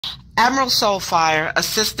Admiral Soulfire,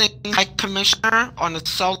 assisting High Commissioner on the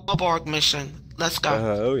solo Borg mission. Let's go.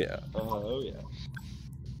 Oh yeah.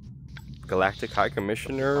 Galactic High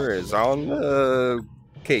Commissioner is on the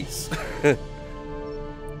case.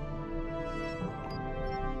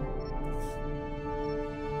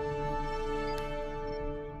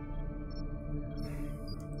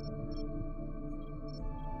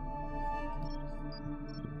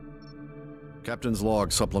 Captain's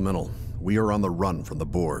log supplemental. We are on the run from the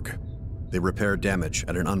Borg. They repair damage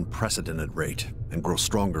at an unprecedented rate and grow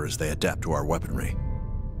stronger as they adapt to our weaponry.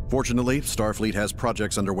 Fortunately, Starfleet has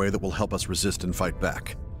projects underway that will help us resist and fight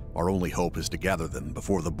back. Our only hope is to gather them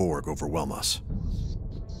before the Borg overwhelm us.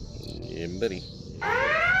 Yeah, buddy.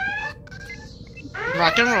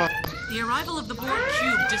 Rock and roll. The arrival of the Borg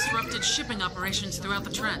cube disrupted shipping operations throughout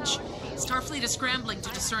the trench. Starfleet is scrambling to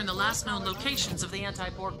discern the last known locations of the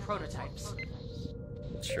anti-Borg prototypes.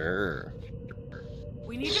 Sure.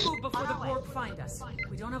 We need to move before the Borg find us.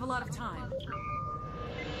 We don't have a lot of time.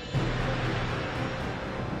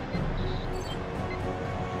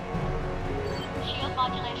 Shield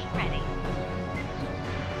modulation ready.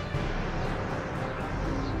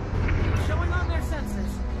 Showing on their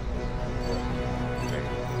senses.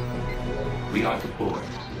 We are the Borg.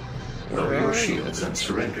 Lower your shields and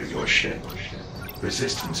surrender your ship.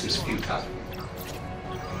 Resistance is futile.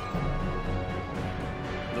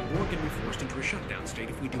 The Borg can be forced into a shutdown state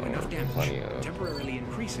if we do enough damage, temporarily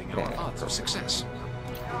increasing our odds of success.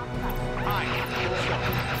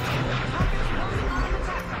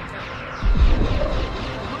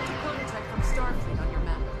 Prototype from Starfleet on your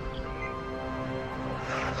map.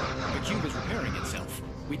 The cube is repairing itself.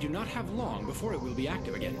 We do not have long before it will be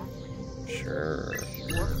active again. Sure.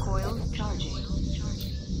 Warp coil charging.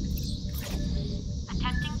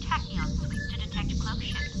 Attempting tachyon sweep to detect cloak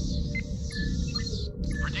ships.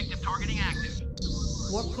 Predictive targeting active.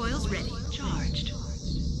 Warp coils ready. Charged.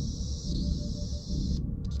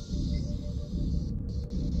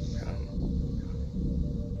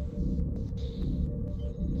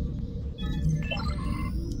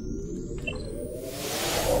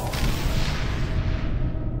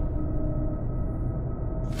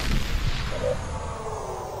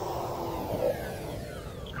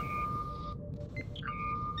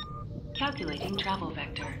 Calculating travel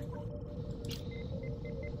vector.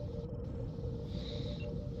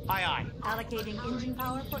 Aye, aye. Allocating engine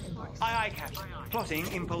power for impulse. Aye, aye, Captain. Plotting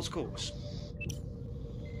impulse course.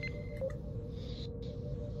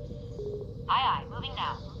 Aye, aye. Moving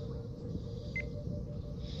now.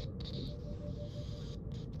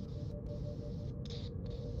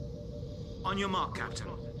 On your mark, Captain.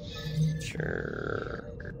 Sure.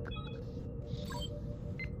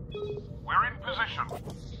 We're in position.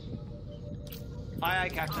 Aye, aye,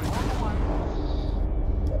 Captain.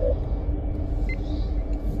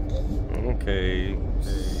 Okay,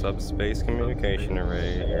 subspace communication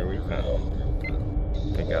array, here we go.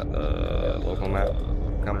 We got the local map.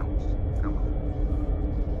 Come on.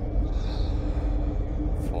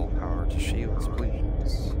 Full power to shields,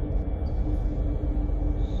 please.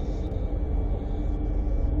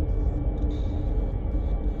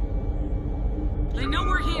 They know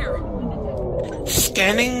we're here.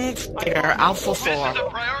 Scanning fire Alpha 4. This is a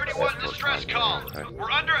Priority 1 distress call.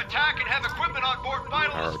 We're under attack and have equipment on board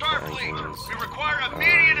vital to Starfleet. We require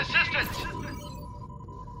immediate assistance.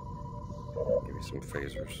 Give me some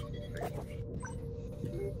phasers.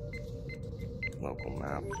 Local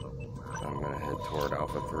map. I'm gonna head toward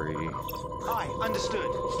Alpha 3. Aye,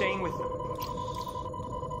 understood. Staying with them.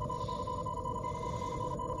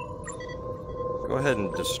 Go ahead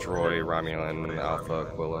and destroy Romulan Alpha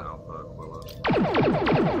Aquila.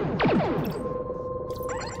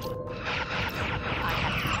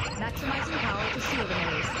 Maximizing power to shield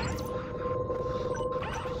arrays.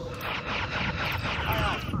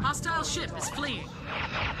 Hostile ship is fleeing.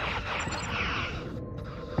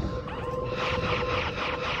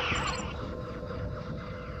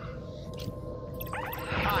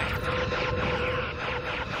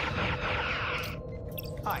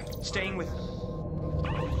 Aye, staying with them.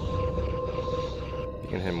 You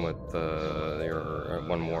can hit him with your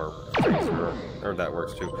one more phaser, or that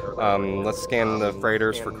works too. Let's scan the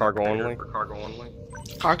freighters for cargo only.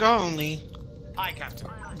 Cargo only. Aye, Captain.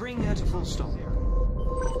 Bring her to full stop.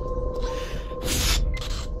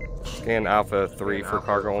 Scan Alpha 3 for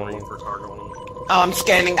cargo only. Oh, I'm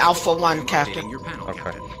scanning Alpha 1, Captain. Your panel, Okay.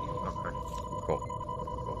 Captain. Cool.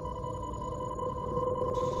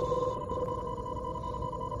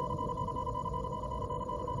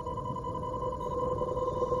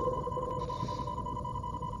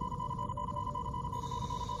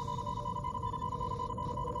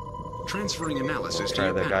 Transferring analysis to Try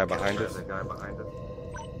your the guy panel. behind us.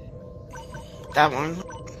 That one.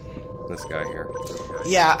 This guy here.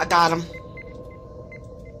 Yeah, I got him.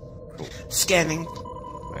 Cool. Scanning.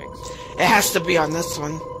 Thanks. It has to be on this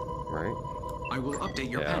one. Right? I will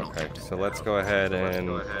update your Yeah, panel. okay. So let's go ahead and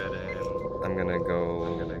I'm gonna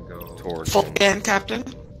go towards Full him. scan, Captain.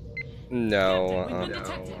 No, We've been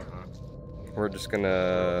detected. we're just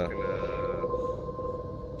gonna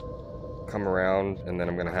come around and then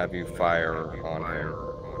I'm gonna have you fire on him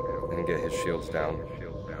and get his shields down.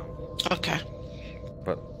 Okay.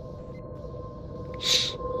 But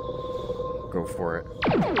go for it.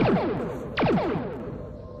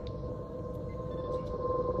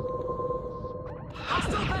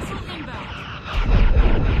 Hostile vessel inbound.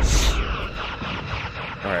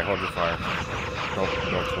 Alright, hold your fire. Don't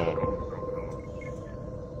kill him.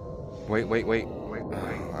 Wait.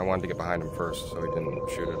 I wanted to get behind him first so he didn't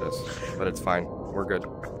shoot at us. But it's fine. We're good.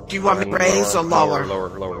 Do you want me to raise or lower? Lower.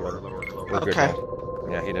 We're good Okay. now.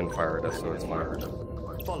 Yeah, he didn't fire at us, so it's fine.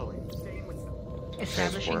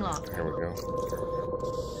 Establishing Transport. lock. Here we go.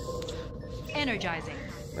 Energizing.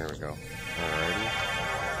 There we go. Alrighty.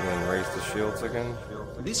 And then raise the shields again.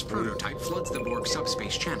 This prototype floods the Borg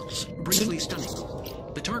subspace channels, briefly stunning them.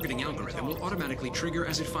 The targeting algorithm will automatically trigger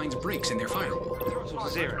as it finds breaks in their firewall.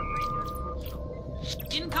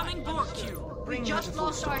 Incoming Borg cube. We just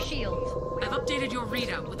lost our shields. I've updated your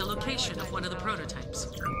readout with the location of one of the prototypes.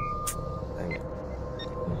 Dang it.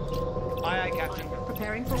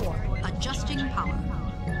 Preparing for war. Adjusting power.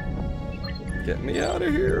 Get me out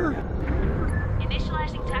of here.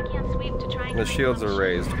 Initializing tachyon sweep to try and The shields are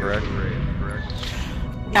raised, correct?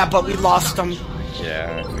 Yeah, but we lost them.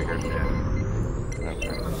 Yeah, I figured.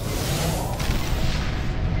 Okay.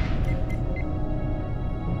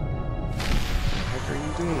 What are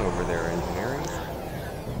you doing over there, engineering?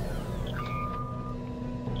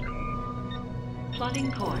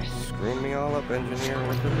 Plotting course. Screwing me all up, engineer.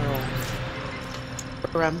 What the hell?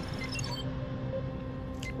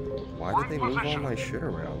 Why did they move all my shit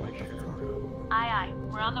around? What the fuck? Aye.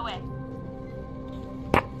 We're on the way.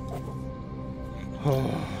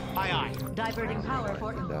 Diverting power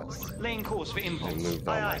for impulse. Laying course for They impulse. moved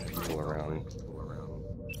all my people around.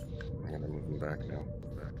 I gotta move them back now.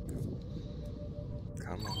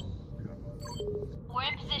 Come on. We're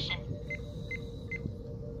in position.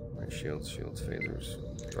 Right, shields, phasers,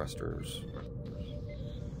 thrusters.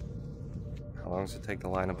 How long does it take to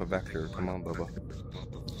line up a vector? Come on, Bubba.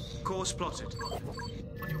 Course plotted.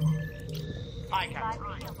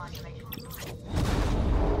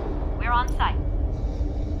 We're on site.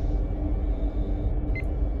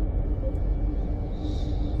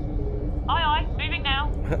 Aye. Moving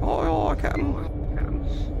now. Oh, Captain.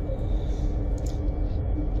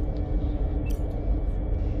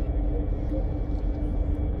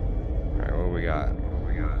 Alright, what do we got?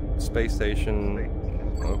 Space station.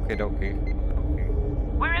 Okie dokie.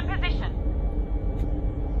 We're in position.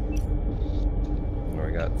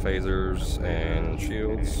 We got phasers and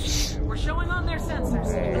shields. We're showing on their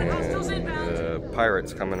sensors. The hostiles inbound. And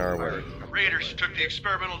pirates coming our way. Raiders took the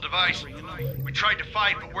experimental device. We tried to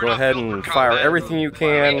fight, but we're Go not ahead built and for fire combat. everything you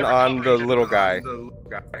can on the little guy.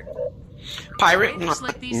 Pirate? Raiders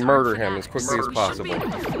like these Murder aren't him as fanatics. quickly as We possible. should be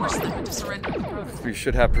able to force them into surrendering the prototype. We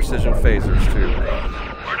should have precision phasers too.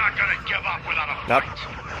 We're not gonna give up without a Not,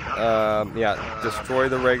 fight. yeah, destroy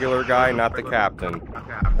the regular guy, not the captain.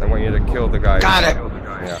 I want you to kill the guy. Got it.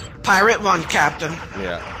 Yeah, Pirate 1, Captain.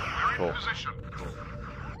 yeah, cool.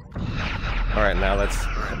 Alright, now let's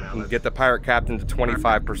get the pirate captain to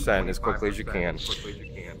 25% as quickly as you can.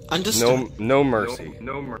 Understood. No mercy.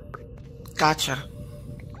 Gotcha.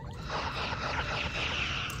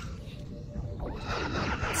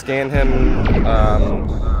 Scan him,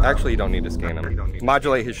 actually you don't need to scan him.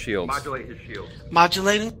 Modulate his shields.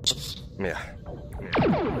 Modulating? Yeah.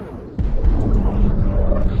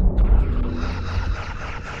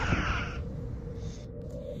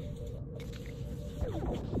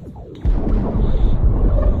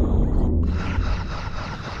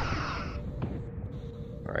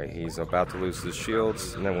 Alright, he's about to lose his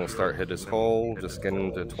shields, and then we'll start hit his hull, just get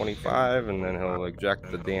him to 25, and then he'll eject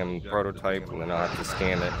the damn prototype, and then I'll have to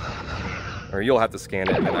scan it. Or you'll have to scan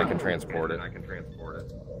it, and then I can transport it.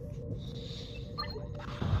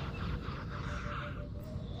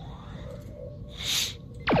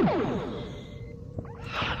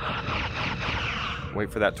 Wait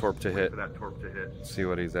for that torp to hit. See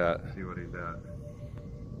what he's at.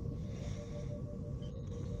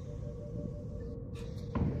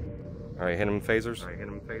 Alright, hit him in phasers.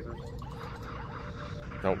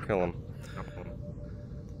 Don't kill him.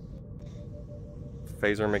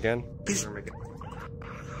 Phaser him again.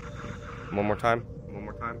 One more time.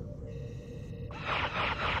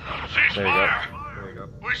 There you go.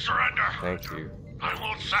 We surrender. Thank you. I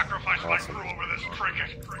won't sacrifice my crew over this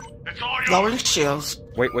trinket. It's all yours. Lowering shields.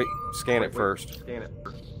 Wait. Scan it first.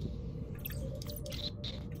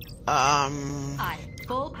 Aye.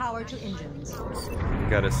 Full power to engines. You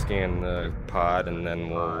gotta scan the pod, and then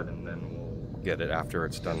we'll get it after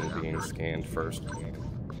it's done being scanned first.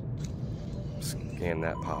 Scan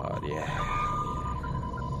that pod, yeah.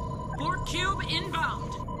 Borg cube inbound.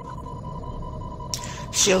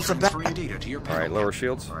 Shields are back. Alright, lower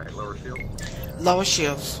shields. Lower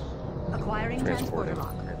shields. Acquiring transporter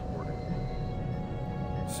lock.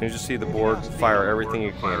 As soon as you see the Borg, fire everything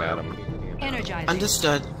you can at them. Energizing.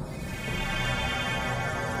 Understood.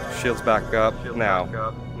 Shields back up now.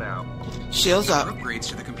 Shields up. Our upgrades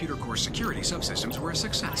to the computer core security subsystems were a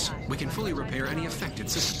success. We can fully repair any affected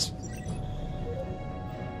systems.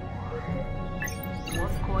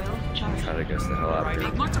 Try to get the hell out of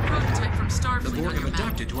here. Marked a prototype from Starfleet. The Borg have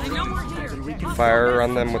adapted to our They know we're here. Fire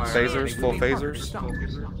on them with phasers, full phasers.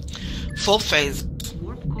 Full phase.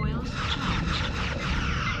 Warp coils charged.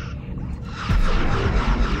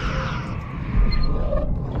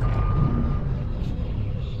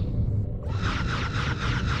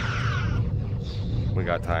 We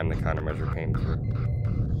got time to countermeasure came through.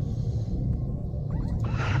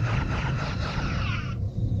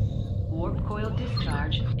 Warp coil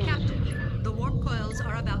discharge. Captain, the warp coils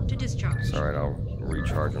are about to discharge. It's alright, I'll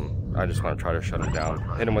recharge them. I just want to try to shut them down.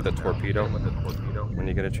 Hit them with a torpedo when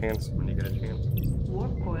you get a chance.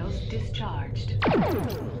 Warp coils discharged.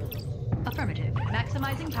 Affirmative.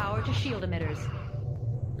 Maximizing power to shield emitters.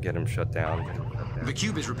 Get them shut down. The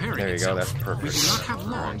cube is repairing There you go, itself. that's perfect. We do not have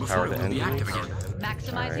long before it will be active again.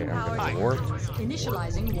 Maximizing Alright, power I'm to gonna warp.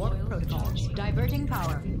 initializing warp protocols. Diverting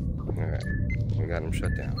power. Alright, we got them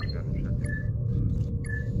shut down.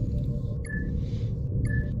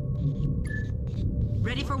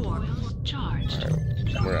 Ready for warp. Charged.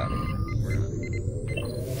 Alright, we're out of here.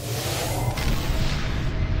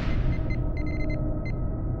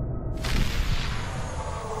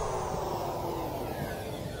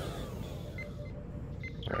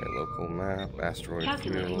 Alright, local map, asteroid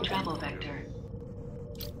Calculating field. travel vector.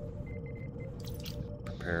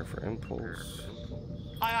 Prepare for impulse.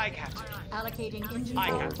 Aye, Captain. Allocating engine Aye,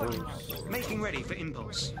 power. Captain. Making ready for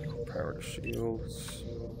impulse. Power to shields.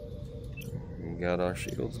 We got our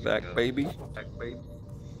shields back, baby.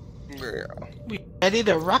 Yeah. We ready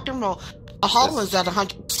to rock and roll. The hull is at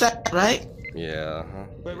 100%, right? Yeah.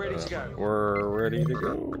 We're ready to go. We're ready to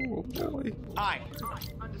go. Oh boy. Aye.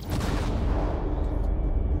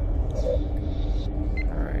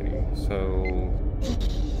 Alrighty. So,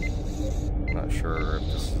 I'm not sure if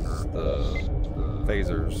this is the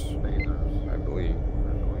phasers. I believe.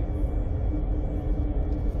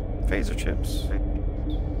 Phaser chips.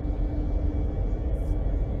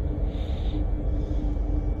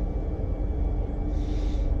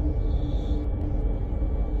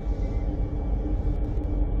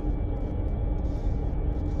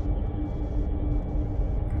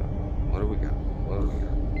 What do we got?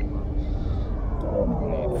 We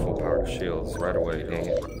need full power shields right away, dang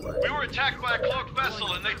it. We were attacked by a cloaked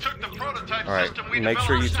vessel and they took the prototype Alright, system we make developed.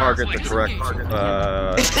 sure you target the correct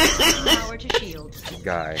Power to shield.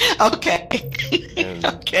 guy. Okay. And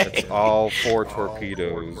Okay. it's all 4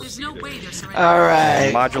 torpedoes. There's no way they're surrendering. All And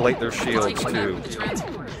right. modulate their We'll shields take one out too. with the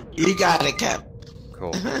transport. You got it, Cap.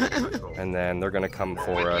 Cool. And then they're gonna come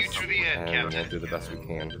for us, to the end, and we'll Captain. do the best we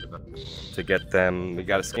can to get them. We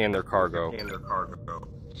gotta scan their cargo.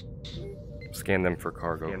 Scan them for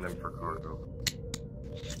cargo.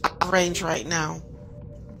 Out of range right now.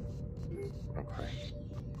 Okay.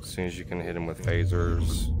 As soon as you can hit them with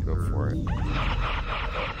phasers, go for it.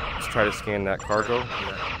 Let's try to scan that cargo.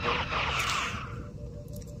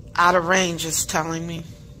 Out of range is telling me.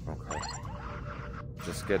 Okay.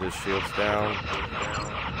 Just get his shields down.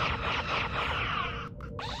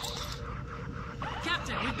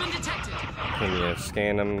 Captain, we've been detected. Can you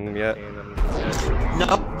scan them yet?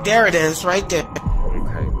 Nope. There it is, right there.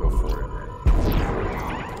 Okay, go for it.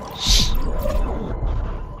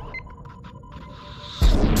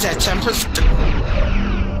 Is that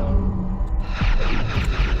 10%?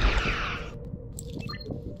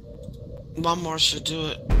 One more should do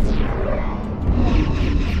it.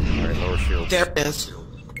 Alright, lower shields. There it is.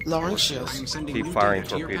 Lowering I shields. am sending Keep new firing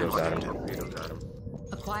data to your torpedoes at pathfinder. him.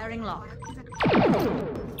 Acquiring lock. Aye,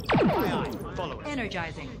 aye. Following.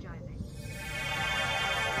 Energizing.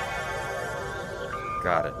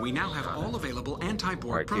 Got it. We now have all available anti-Borg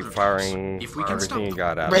Alright, keep prototypes. firing If we can stop everything you them.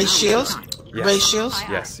 got at Ray him. shields? Yes. Ray shields? Aye,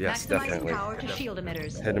 aye. Yes, Maximizing definitely. power to shield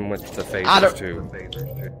emitters. Hit him with the Out phasers of- too.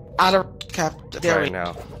 Out of Captain. There Right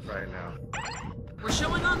now. We're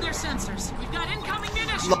showing on their sensors. We've got incoming Low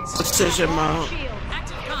munitions. precision mode.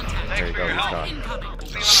 Active contact. There Thanks you for go, your he's help. gone. Incoming. We'll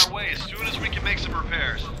be on our way as soon as we can make some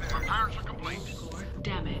repairs. Repairs are complete.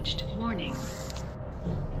 Damaged. Warning.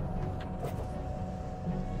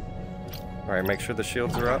 Alright, make sure the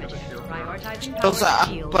shields are up. Prioritizing Those power are up,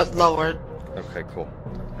 shields. but lowered. Okay, cool.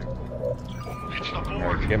 It's the Borg.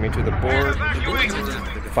 Alright, get me to the Borg. Evacuate.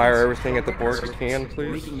 Fire everything at the Borg you can,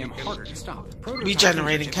 please. Making them harder to stop. Prototype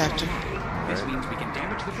Regenerating, regeneration. Captain. This means we can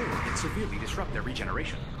damage the Borg and severely disrupt their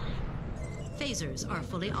regeneration. Phasers are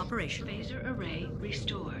fully operational. Phaser array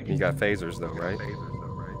restored. You got phasers though, right?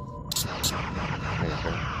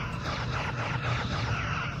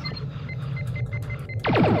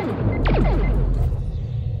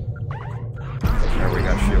 Alright, we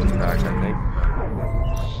got shields back, I think.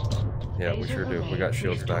 Yeah, we sure do. We got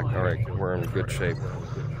shields back. Alright, we're in good shape.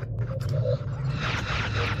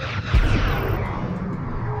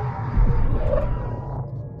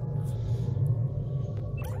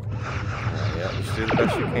 Yeah, just do the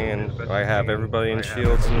best you can. I have everybody in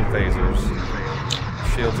shields and phasers.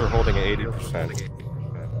 Shields are holding at 80%.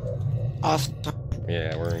 Awesome.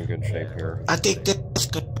 Yeah, we're in good shape here. I think that's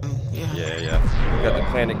good. Yeah. Yeah. We got the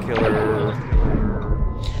planet killer.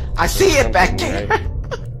 I see it back there. Right?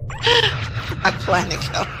 A planet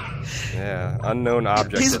killer. Yeah, unknown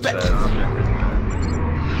object. He's It back- says.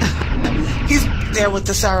 He's there with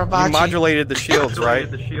the You Sarabachi. modulated the shields, right?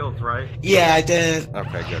 Yeah, I did.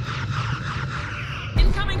 Okay, good.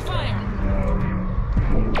 Incoming fire.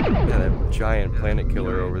 Yeah, that giant planet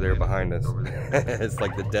killer over there behind us. It's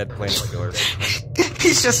like the dead planet killer.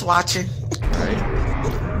 He's just watching. Right?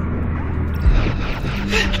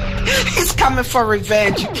 He's coming for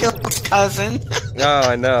revenge. You killed his cousin. Oh,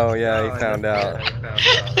 I know. Yeah, he found out.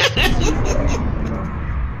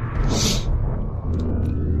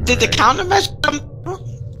 Did the countermeasure come?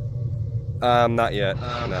 Not yet.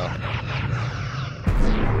 No.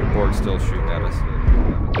 Borg's still shooting at us.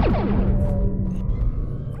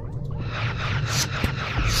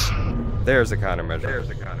 There's a countermeasure.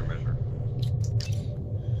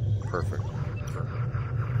 Perfect.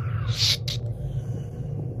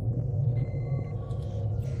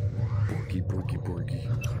 Borgie.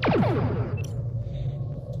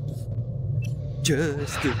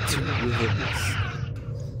 Just the two of us.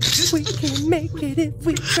 We can make it if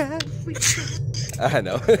we try. I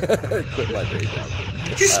know. Quit my day job.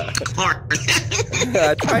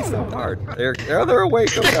 I try so hard. They're awake.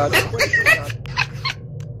 Oh God.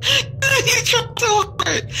 You tried so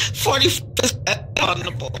hard. 40% on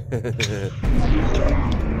the ball.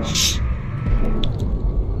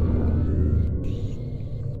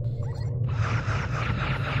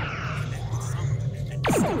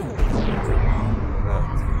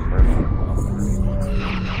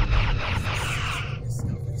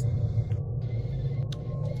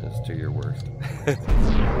 Just do your worst.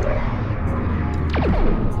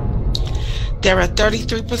 They're at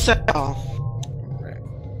 33% off.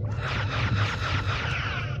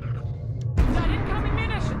 Got incoming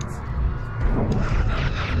munitions.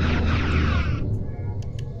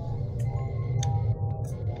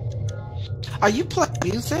 Are you playing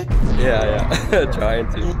music? Yeah.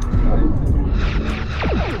 Trying to.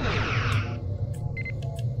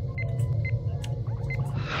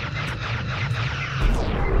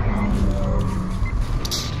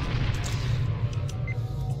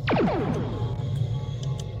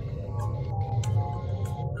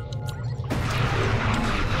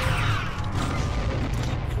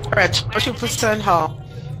 We're at 2% off.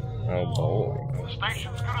 Oh boy.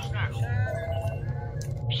 Station's gonna snap.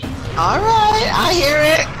 Alright, I hear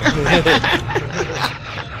it.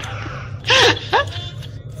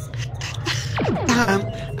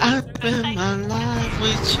 I've been my life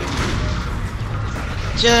with you.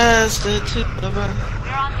 Just the two of us.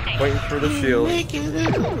 We're on station. Waiting for the shield. Making it.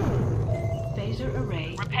 Phaser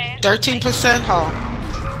array. Repairs. 13% off.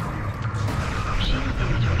 Shield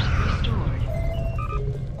emitters restored.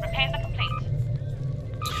 Repairs are complete.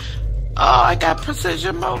 Oh, I got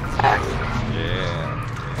precision mode back. Yeah.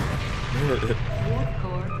 Warp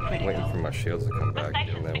core critical. Waiting for my shields to come back,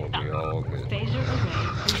 and then we'll be all good. Phaser array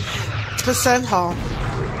restored. Percent off.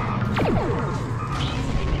 Shield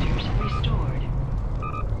emitters restored.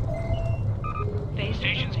 Phaser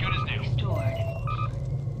Station's good as new. restored.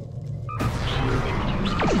 Shield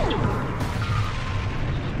emitters restored.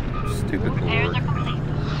 Stupid Repairs Borg. are complete.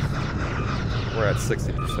 We're at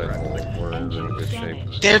 60% holding. We're in good shape.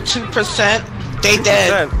 They're 2%. They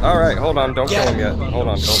dead. Alright, hold on. Don't Yeah. kill him yet. Hold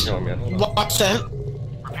on. Don't kill him yet. 1%.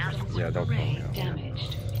 Yeah, don't kill him Array yet.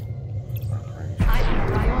 damaged. I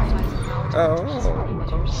am prioritizing power Oh.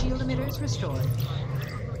 emitters. Shield emitters restored.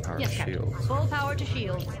 Power Yes, Captain. shields. Full power to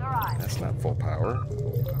shields. That's not full power.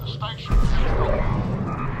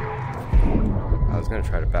 I was gonna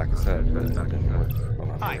try to back his head, but that didn't work. Hold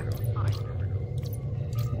on, Hi. here we go.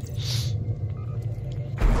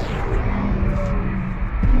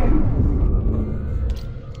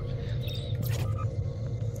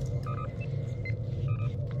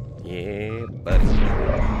 Yeah, buddy.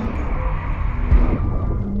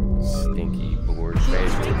 Stinky Borg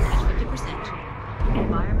Shields baby. 50%.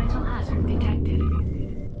 Environmental hazard detected.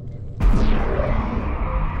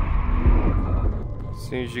 As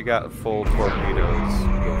soon as you got full torpedoes,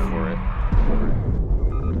 go for it.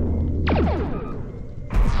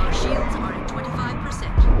 Our shields are at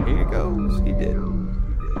 25%. Here he goes. He did.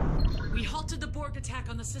 We halted the Borg attack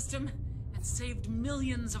on the system and saved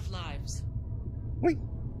millions of lives. Wait.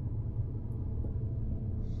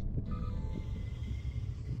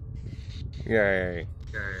 Yay.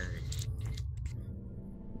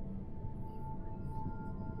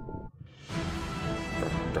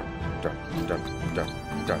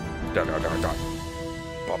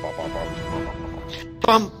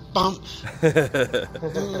 Bump, bump. That's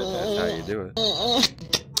how you do it.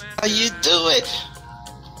 How you do it?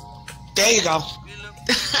 There you go.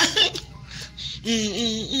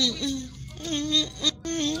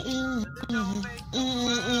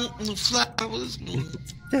 Flowers.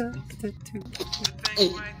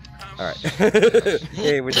 Alright.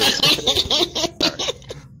 Hey, we did it. Sorry.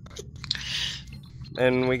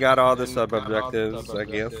 And we got all the sub-objectives, I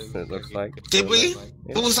guess, it looks like. Did we?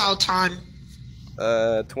 Yeah. What was our time?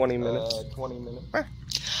 20 minutes.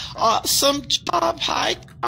 Awesome job, High